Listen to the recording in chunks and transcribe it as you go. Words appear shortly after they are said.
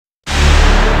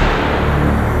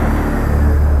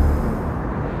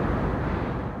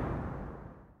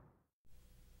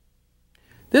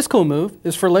This cool move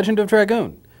is for Legend of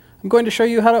Dragoon. I'm going to show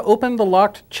you how to open the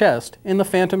locked chest in the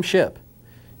Phantom ship.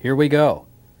 Here we go.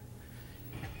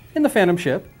 In the Phantom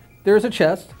ship, there is a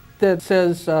chest that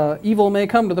says evil may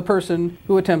come to the person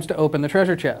who attempts to open the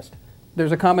treasure chest.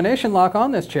 There's a combination lock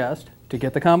on this chest. To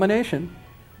get the combination,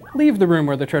 leave the room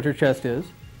where the treasure chest is.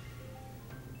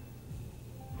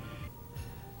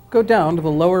 Go down to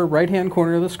the lower right-hand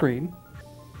corner of the screen,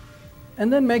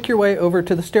 and then make your way over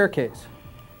to the staircase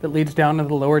that leads down to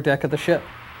the lower deck of the ship.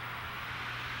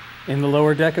 In the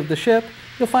lower deck of the ship,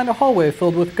 you'll find a hallway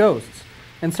filled with ghosts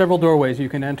and several doorways you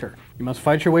can enter. You must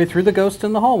fight your way through the ghosts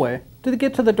in the hallway to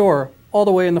get to the door all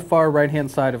the way in the far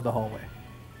right-hand side of the hallway.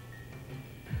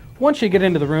 Once you get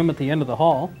into the room at the end of the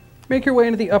hall, make your way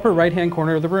into the upper right-hand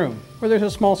corner of the room, where there's a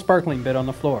small sparkling bit on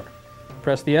the floor.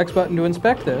 Press the X button to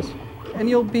inspect this, and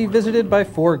you'll be visited by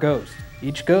 4 ghosts.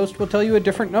 Each ghost will tell you a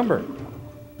different number.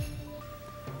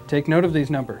 Take note of these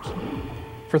numbers.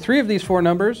 For 3 of these 4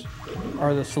 numbers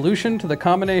are the solution to the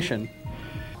combination.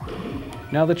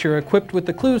 Now that you're equipped with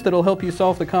the clues that'll help you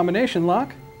solve the combination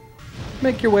lock,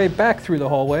 make your way back through the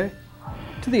hallway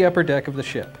to the upper deck of the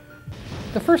ship.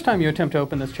 The first time you attempt to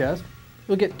open this chest,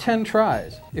 you'll get 10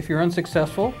 tries. If you're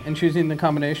unsuccessful in choosing the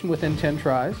combination within 10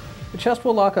 tries, the chest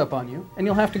will lock up on you, and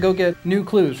you'll have to go get new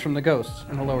clues from the ghosts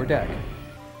in the lower deck.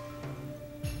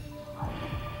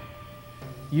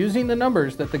 Using the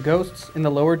numbers that the ghosts in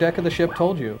the lower deck of the ship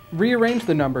told you, rearrange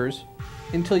the numbers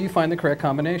until you find the correct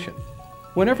combination.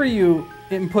 Whenever you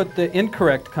input the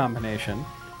incorrect combination,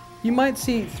 you might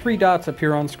see 3 dots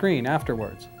appear on screen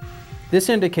afterwards. This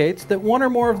indicates that one or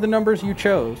more of the numbers you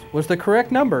chose was the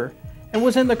correct number and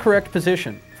was in the correct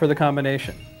position for the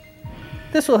combination.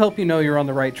 This will help you know you're on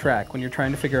the right track when you're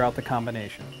trying to figure out the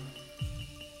combination.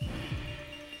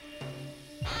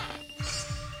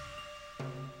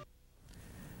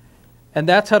 And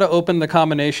that's how to open the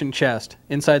combination chest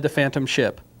inside the Phantom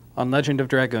ship on Legend of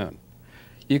Dragoon.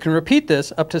 You can repeat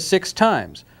this up to 6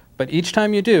 times, but each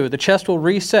time you do, the chest will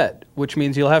reset, which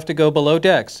means you'll have to go below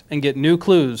decks and get new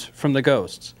clues from the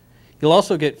ghosts. You'll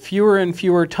also get fewer and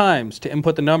fewer times to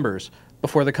input the numbers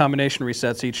before the combination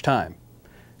resets each time.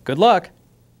 Good luck!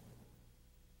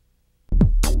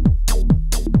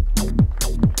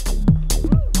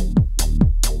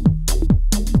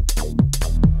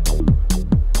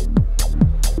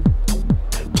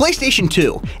 PlayStation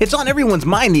 2. It's on everyone's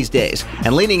mind these days,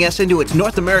 and leading us into its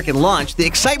North American launch, the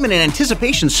excitement and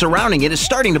anticipation surrounding it is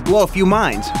starting to blow a few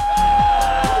minds.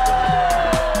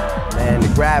 Man, the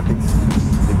graphics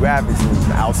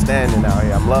is outstanding out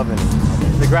here. I'm loving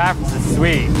it. The graphics is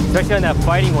sweet, especially on that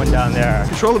fighting one down there.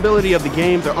 Controllability of the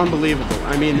games are unbelievable.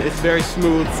 I mean, it's very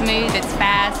smooth. Smooth, it's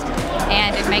fast,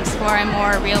 and it makes for a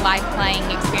more real-life playing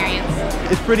experience.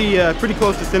 It's pretty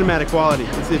close to cinematic quality.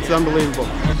 It's unbelievable.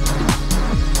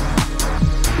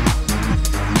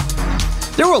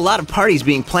 There were a lot of parties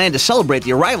being planned to celebrate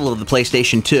the arrival of the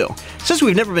PlayStation 2. Since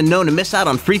we've never been known to miss out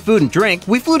on free food and drink,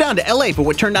 we flew down to LA for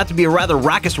what turned out to be a rather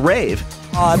raucous rave.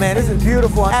 Oh man, this is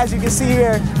beautiful. As you can see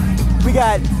here, we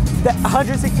got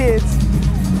hundreds of kids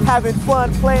having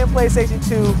fun playing PlayStation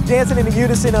 2, dancing in the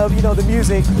unison of, the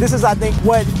music. This is, I think,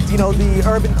 what, the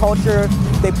urban culture,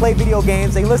 they play video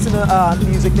games, they listen to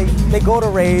music, they go to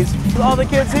raves. All the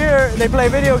kids here, they play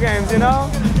video games,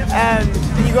 And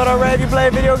you go to a rave, you play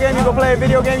a video game, you go play a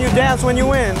video game, you dance when you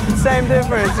win. Same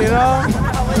difference,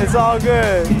 It's all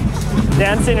good.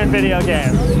 Dancing in video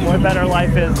games. What better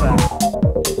life is that?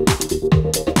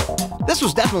 This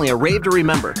was definitely a rave to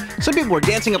remember. Some people were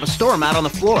dancing up a storm out on the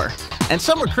floor, and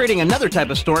some were creating another type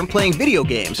of storm playing video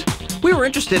games. We were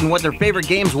interested in what their favorite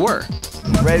games were.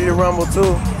 Ready to rumble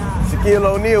too. Shaquille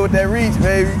O'Neal with that reach,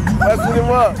 baby. Busting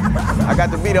him up. I got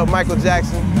to beat up Michael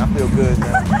Jackson. I feel good,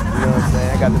 man. You know what I'm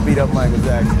saying? I got to beat up Michael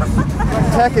Jackson.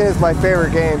 Tekken is my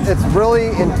favorite game. It's really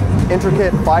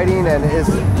intricate fighting, and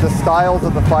the styles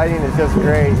of the fighting is just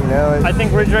great, I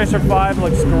think Ridge Racer 5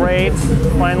 looks great.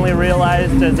 Finally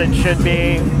realized as it should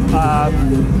be.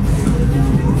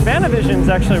 Vanavision's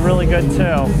actually really good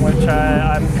too, which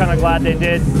I'm kind of glad they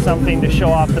did something to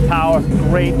show off the power.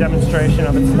 Great demonstration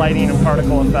of its lighting and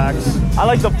particle effects. I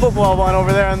like the football one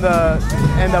over there in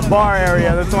the bar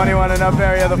area, the 21 and up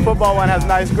area. The football one has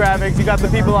nice graphics. You got the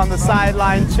people on the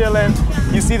sideline chilling.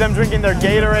 You see them drinking their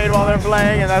Gatorade while they're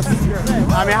playing, and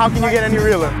how can you get any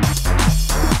realer?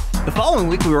 The following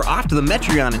week we were off to the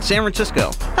Metreon in San Francisco.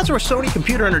 That's where Sony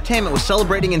Computer Entertainment was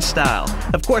celebrating in style.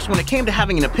 Of course, when it came to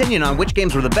having an opinion on which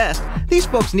games were the best, these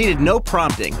folks needed no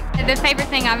prompting. The favorite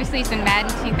thing obviously has been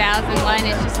Madden 2001.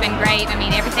 It's just been great. I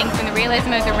mean, everything from the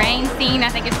realism of the rain scene I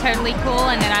think is totally cool,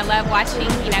 and then I love watching,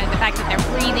 the fact that they're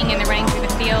breathing and they're running through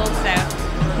the field, so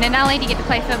And not only do you get to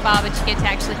play football, but you get to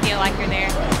actually feel like you're there.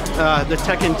 The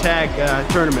Tekken Tag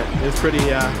tournament is pretty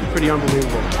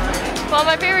unbelievable. Well,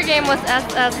 my favorite game was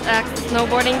SFX, the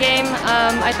snowboarding game.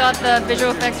 I thought the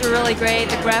visual effects were really great.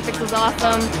 The graphics was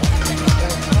awesome.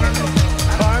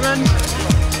 Carmen,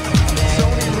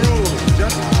 Sony rules.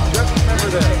 Just remember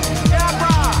that.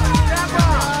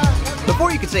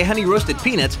 Before you could say honey roasted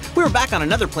peanuts, we were back on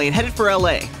another plane headed for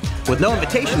LA. With no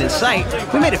invitation in sight,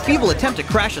 we made a feeble attempt to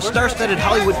crash a star-studded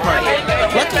Hollywood party.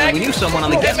 Luckily, we knew someone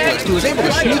on the guest list who was able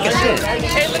to sneak us in.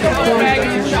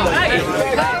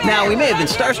 Now, we may have been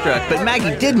starstruck, but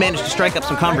Maggie did manage to strike up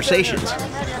some conversations.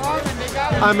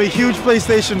 I'm a huge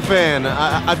PlayStation fan.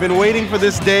 I've been waiting for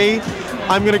this day.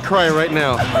 I'm gonna cry right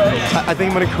now. I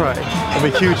think I'm gonna cry. I'm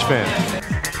a huge fan.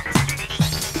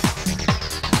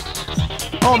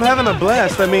 Oh, I'm having a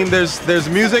blast. I mean, there's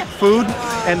music, food,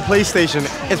 and PlayStation.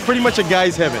 It's pretty much a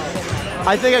guy's heaven.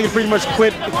 I think I can pretty much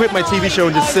quit my TV show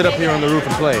and just sit up here on the roof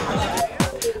and play.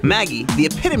 Maggie, the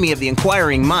epitome of the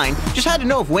inquiring mind, just had to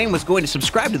know if Wayne was going to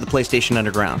subscribe to the PlayStation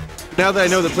Underground. Now that I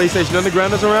know the PlayStation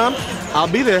Underground is around, I'll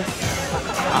be there.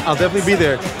 I'll definitely be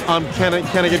there. Can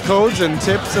I get codes and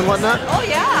tips and whatnot? Oh,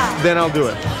 yeah. Then I'll do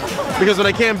it. Because when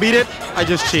I can't beat it, I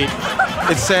just cheat.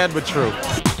 It's sad but true.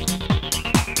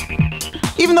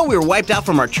 Even though we were wiped out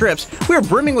from our trips, we were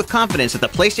brimming with confidence that the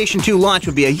PlayStation 2 launch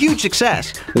would be a huge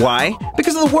success. Why?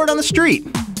 Because of the word on the street.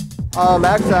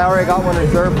 Actually, I already got one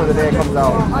reserved for the day it comes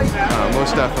out.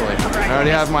 Most definitely. I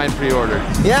already have mine pre-ordered.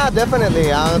 Yeah, definitely.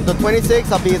 The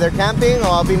 26th, I'll be either camping or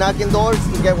I'll be knocking doors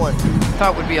to get one.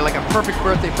 Thought would be like a perfect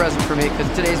birthday present for me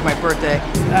because today's my birthday.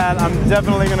 And I'm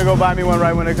definitely gonna go buy me one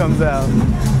right when it comes out.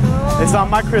 It's on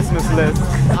my Christmas list.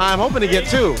 I'm hoping to get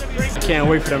 2. Can't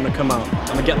wait for them to come out.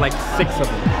 I'm gonna get like 6 of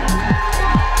them.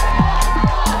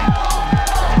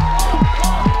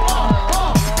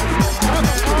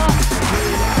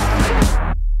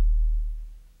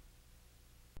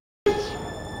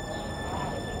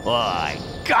 I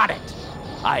got it!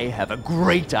 I have a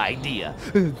great idea.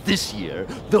 This year,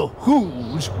 the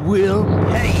Who's will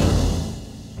pay.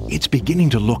 It's beginning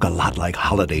to look a lot like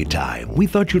holiday time. We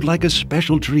thought you'd like a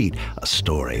special treat, a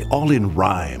story all in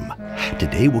rhyme.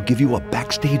 Today we'll give you a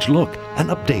backstage look, an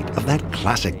update of that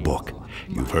classic book.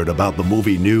 You've heard about the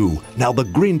movie New. Now The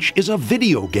Grinch is a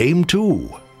video game too.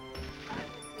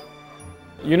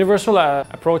 Universal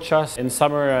approached us in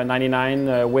summer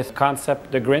 '99 with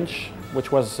concept The Grinch,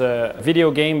 which was a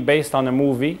video game based on a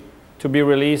movie to be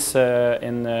released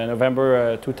in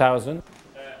November 2000.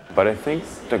 But I think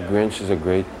the Grinch is a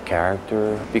great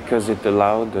character because it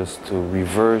allowed us to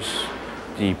reverse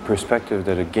the perspective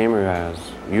that a gamer has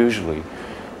usually,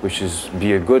 which is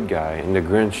be a good guy. In the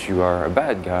Grinch, you are a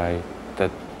bad guy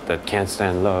that can't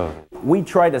stand love. We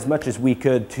tried as much as we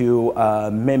could to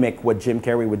mimic what Jim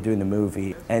Carrey would do in the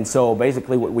movie. And so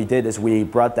basically what we did is we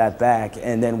brought that back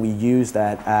and then we used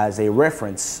that as a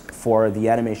reference for the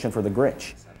animation for the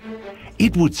Grinch.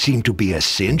 It would seem to be a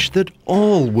cinch that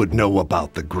all would know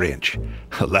about the Grinch.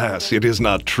 Alas, it is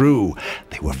not true.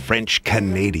 They were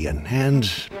French-Canadian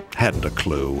and hadn't a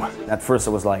clue. At first it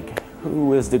was like,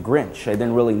 who is the Grinch? I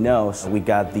didn't really know. So we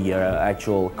got the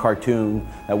actual cartoon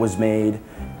that was made,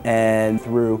 and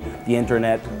through the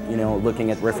internet, you know,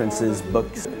 looking at references,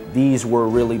 books, these were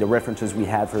really the references we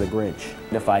had for the Grinch.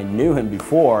 If I knew him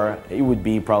before, he would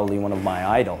be probably one of my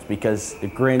idols because the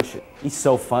Grinch, he's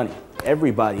so funny.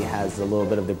 Everybody has a little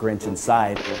bit of the Grinch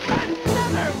inside.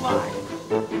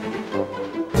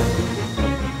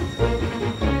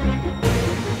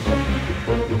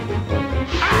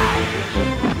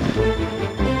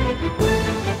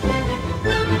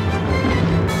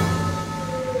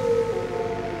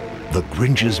 The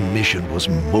Grinch's mission was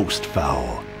most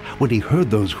foul. When he heard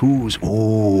those whoos,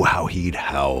 oh, how he'd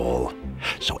howl.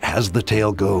 So as the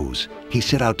tale goes, he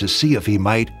set out to see if he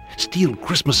might steal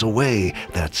Christmas away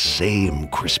that same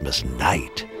Christmas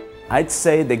night. I'd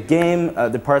say the game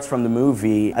departs from the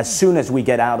movie as soon as we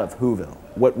get out of Whoville.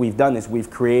 What we've done is we've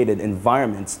created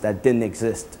environments that didn't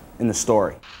exist in the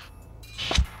story.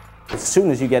 As soon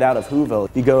as you get out of Whoville,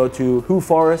 you go to Who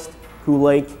Forest, Who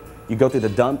Lake, you go to the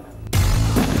dump.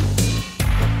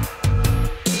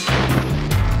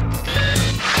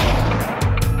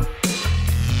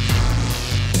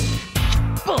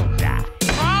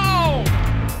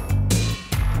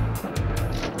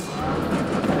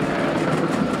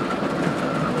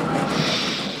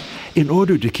 In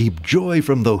order to keep joy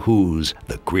from the Who's,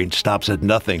 the Grinch stops at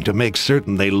nothing to make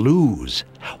certain they lose.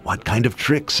 What kind of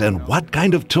tricks and what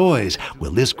kind of toys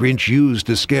will this Grinch use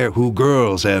to scare Who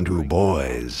girls and Who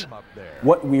boys?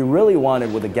 What we really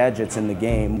wanted with the gadgets in the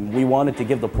game, we wanted to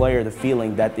give the player the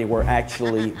feeling that they were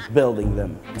actually building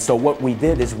them. So what we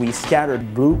did is we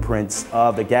scattered blueprints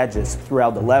of the gadgets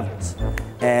throughout the levels.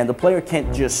 And the player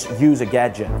can't just use a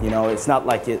gadget, you know, it's not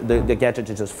like the gadget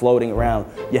is just floating around.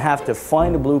 You have to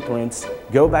find the blueprints,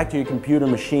 go back to your computer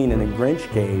machine in the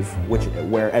Grinch cave,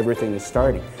 where everything is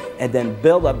starting, and then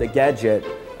build up the gadget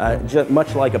just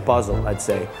much like a puzzle, I'd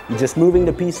say. You're just moving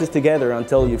the pieces together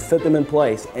until you fit them in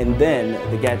place, and then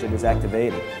the gadget is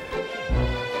activated.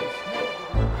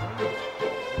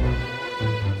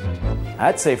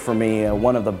 I'd say for me,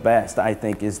 one of the best, I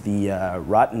think, is the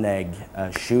rotten egg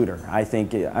shooter.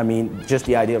 I mean, just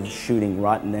the idea of shooting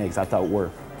rotten eggs, I thought were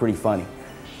pretty funny.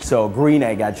 So green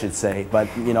egg, I should say, but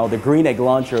you know, the green egg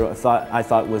launcher I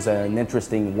thought was an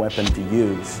interesting weapon to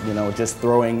use. You know, just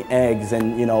throwing eggs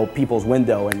in, you know, people's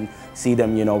window and see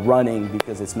them, you know, running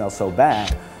because it smells so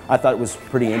bad. I thought it was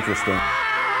pretty interesting.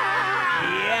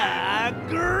 Yeah,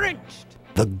 Grinch!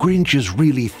 The Grinch is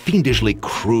really fiendishly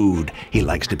crude. He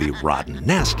likes to be rotten,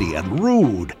 nasty, and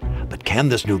rude. But can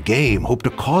this new game hope to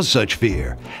cause such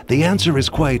fear? The answer is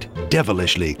quite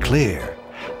devilishly clear.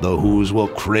 The Who's will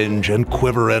cringe and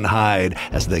quiver and hide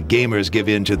as the gamers give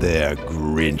in to their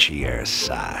Grinchier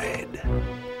side.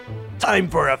 Time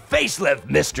for a facelift,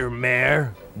 Mr.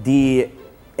 Mayor. The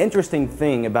interesting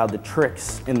thing about the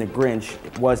tricks in the Grinch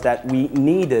was that we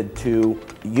needed to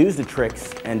use the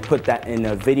tricks and put that in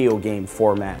a video game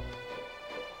format.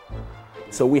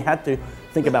 So we had to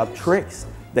think about tricks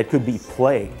that could be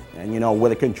played, and you know,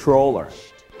 with a controller.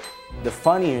 The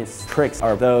funniest tricks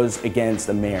are those against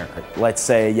the mayor. Let's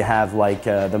say you have like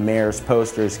the mayor's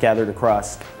posters scattered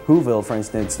across Whoville, for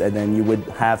instance, and then you would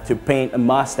have to paint a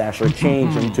mustache or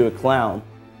change him to a clown.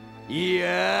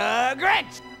 Yeah,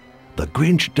 Grinch! The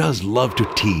Grinch does love to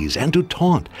tease and to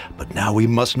taunt, but now we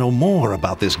must know more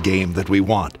about this game that we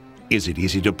want. Is it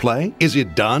easy to play? Is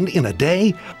it done in a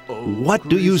day? What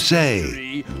do you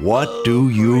say? What do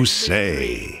you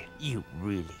say? You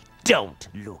really don't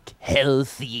look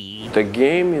healthy. The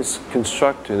game is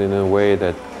constructed in a way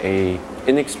that an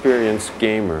inexperienced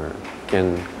gamer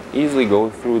can easily go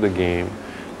through the game,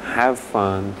 have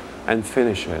fun, and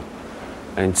finish it,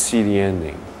 and see the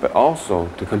ending. But also,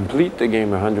 to complete the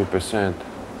game 100%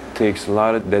 takes a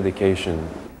lot of dedication.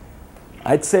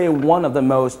 I'd say one of the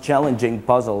most challenging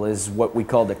puzzle is what we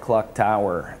call the clock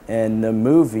tower. In the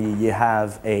movie, you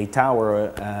have a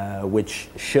tower which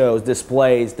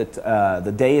displays that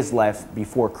the days left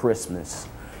before Christmas.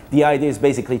 The idea is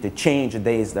basically to change the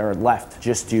days that are left,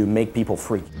 just to make people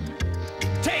free.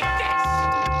 Take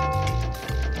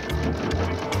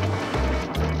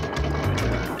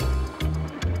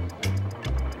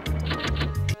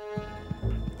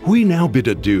We now bid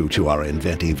adieu to our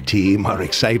inventive team. Our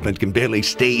excitement can barely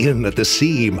stay in at the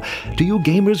seam. To you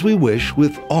gamers we wish,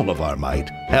 with all of our might,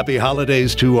 happy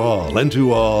holidays to all, and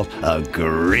to all, a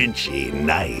Grinchy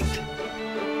night.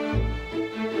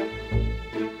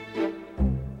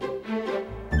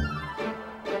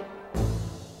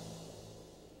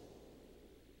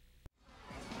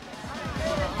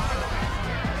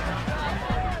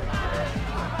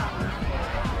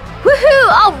 Woohoo!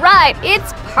 All right,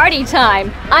 it's party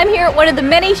time. I'm here at one of the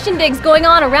many shindigs going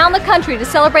on around the country to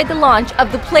celebrate the launch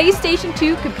of the PlayStation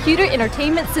 2 computer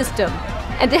entertainment system.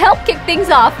 And to help kick things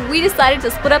off, we decided to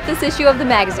split up this issue of the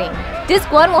magazine. Disc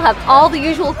 1 will have all the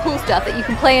usual cool stuff that you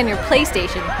can play on your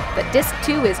PlayStation, but Disc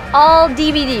 2 is all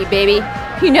DVD, baby.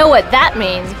 You know what that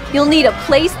means. You'll need a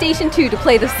PlayStation 2 to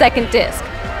play the second disc.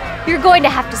 You're going to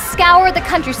have to scour the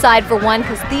countryside for one,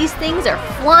 because these things are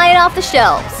flying off the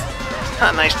shelves. It's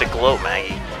not nice to gloat,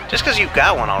 Maggie. Just because you've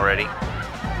got one already.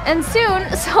 And soon,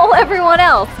 so will everyone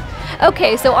else.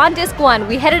 Okay, so on Disc 1,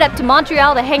 we headed up to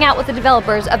Montreal to hang out with the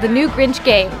developers of the new Grinch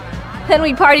game. Then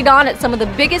we partied on at some of the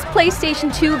biggest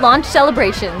PlayStation 2 launch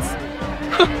celebrations.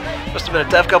 Must have been a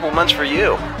tough couple months for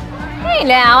you. Hey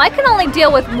now, I can only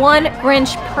deal with one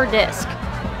Grinch per disc.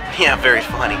 Yeah, very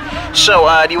funny. So,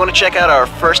 do you want to check out our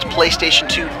first PlayStation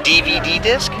 2 DVD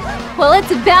disc? Well,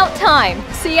 it's about time.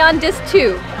 See you on Disc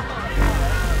 2.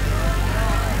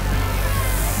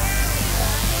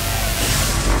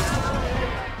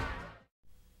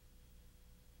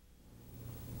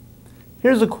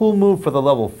 Here's a cool move for the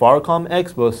level Farcom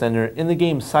Expo Center in the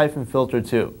game Siphon Filter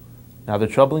 2. Now the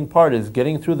troubling part is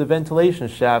getting through the ventilation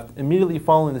shaft immediately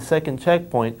following the second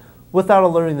checkpoint without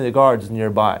alerting the guards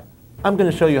nearby. I'm going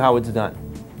to show you how it's done.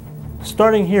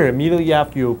 Starting here immediately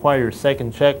after you acquire your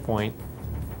second checkpoint,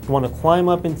 you want to climb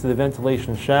up into the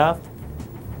ventilation shaft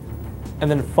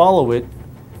and then follow it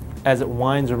as it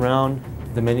winds around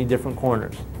the many different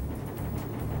corners.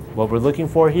 What we're looking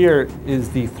for here is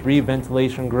the 3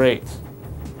 ventilation grates.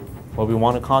 What we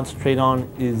want to concentrate on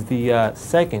is the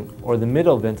second or the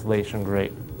middle ventilation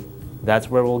grate. That's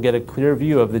where we'll get a clear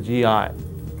view of the GI.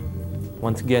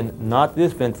 Once again, not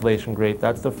this ventilation grate,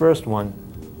 that's the first one,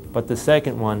 but the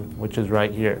second one, which is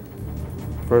right here.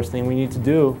 First thing we need to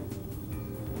do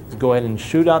is go ahead and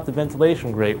shoot out the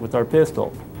ventilation grate with our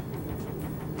pistol.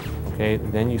 Okay,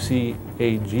 then you see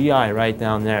a GI right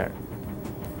down there.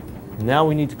 Now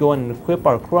we need to go ahead and equip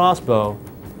our crossbow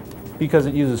because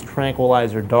it uses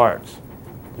tranquilizer darts.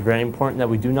 It's very important that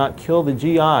we do not kill the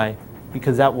GI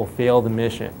because that will fail the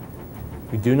mission.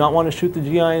 We do not want to shoot the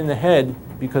GI in the head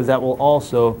because that will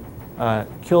also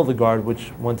kill the guard,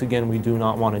 which once again we do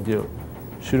not want to do.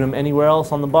 Shoot him anywhere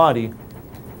else on the body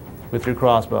with your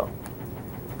crossbow.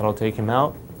 That'll take him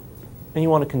out. And you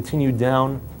want to continue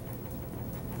down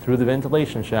through the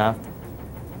ventilation shaft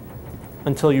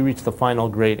until you reach the final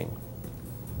grating.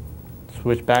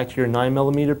 Switch back to your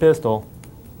 9mm pistol,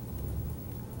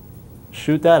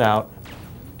 shoot that out,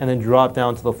 and then drop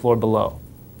down to the floor below.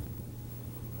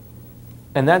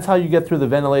 And that's how you get through the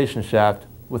ventilation shaft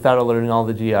without alerting all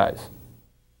the GIs.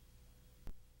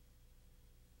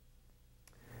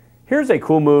 Here's a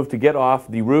cool move to get off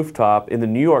the rooftop in the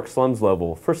New York slums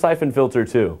level for Siphon Filter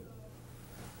 2.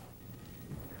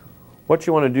 What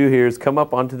you want to do here is come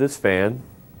up onto this fan.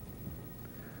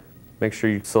 Make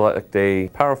sure you select a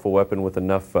powerful weapon with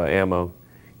enough ammo.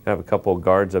 You have a couple of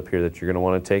guards up here that you're going to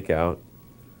want to take out.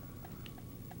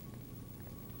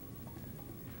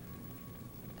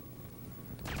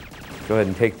 Go ahead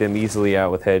and take them easily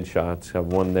out with headshots. Have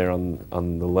one there on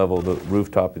the level of the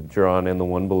rooftop that you're on and the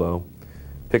one below.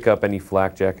 Pick up any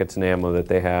flak jackets and ammo that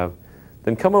they have.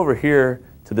 Then come over here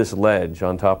to this ledge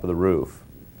on top of the roof.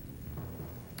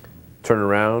 Turn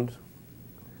around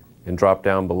and drop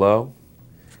down below.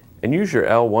 And use your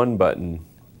L1 button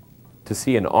to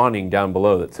see an awning down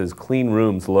below that says Clean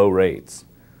Rooms, Low Rates.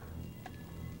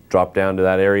 Drop down to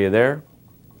that area there,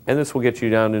 and this will get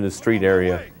you down into the street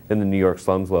area in the New York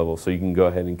slums level, so you can go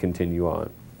ahead and continue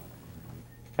on.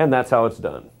 And that's how it's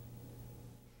done.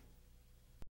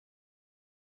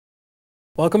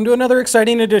 Welcome to another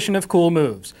exciting edition of Cool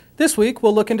Moves. This week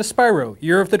we'll look into Spyro,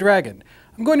 Year of the Dragon.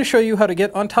 I'm going to show you how to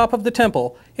get on top of the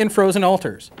temple in Frozen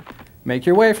Altars. Make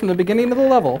your way from the beginning of the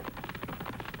level,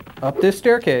 up this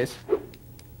staircase,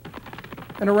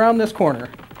 and around this corner,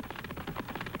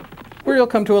 where you'll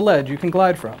come to a ledge you can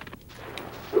glide from.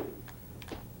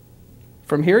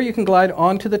 From here you can glide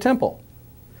onto the temple.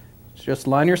 Just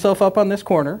line yourself up on this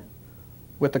corner,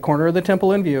 with the corner of the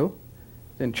temple in view,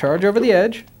 then charge over the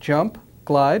edge, jump,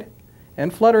 glide,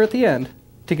 and flutter at the end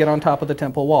to get on top of the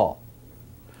temple wall.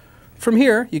 From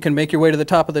here you can make your way to the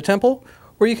top of the temple,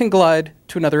 or you can glide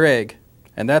to another egg,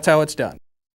 and that's how it's done.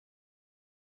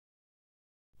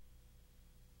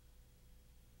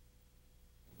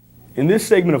 In this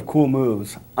segment of Cool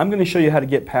Moves, I'm going to show you how to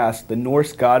get past the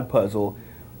Norse God puzzle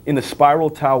in the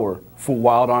Spiral Tower for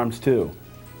Wild Arms 2.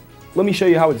 Let me show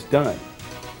you how it's done.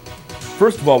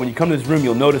 First of all, when you come to this room,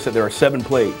 you'll notice that there are 7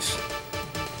 plates.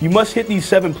 You must hit these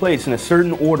 7 plates in a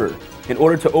certain order in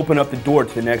order to open up the door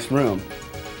to the next room.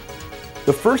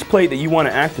 The first plate that you want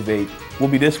to activate will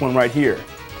be this one right here,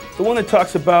 the one that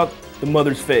talks about the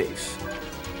mother's face.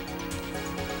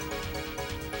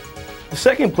 The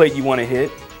second plate you want to hit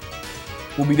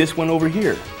will be this one over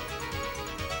here,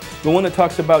 the one that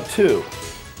talks about 2.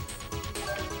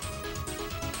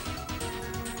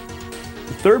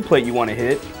 The third plate you want to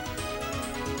hit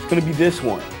is going to be this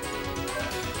one.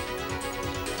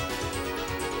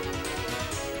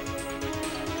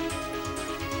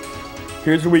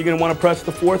 Here's where you're going to want to press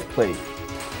the 4th plate.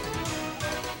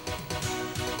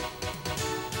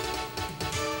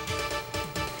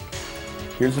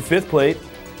 Here's the 5th plate.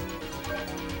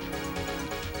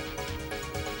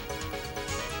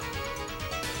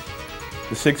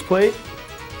 The 6th plate.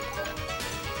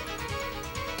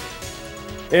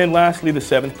 And lastly, the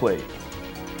 7th plate.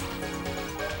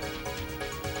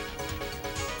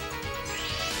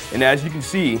 And as you can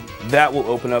see, that will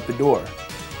open up the door.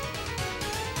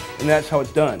 And that's how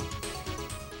it's done.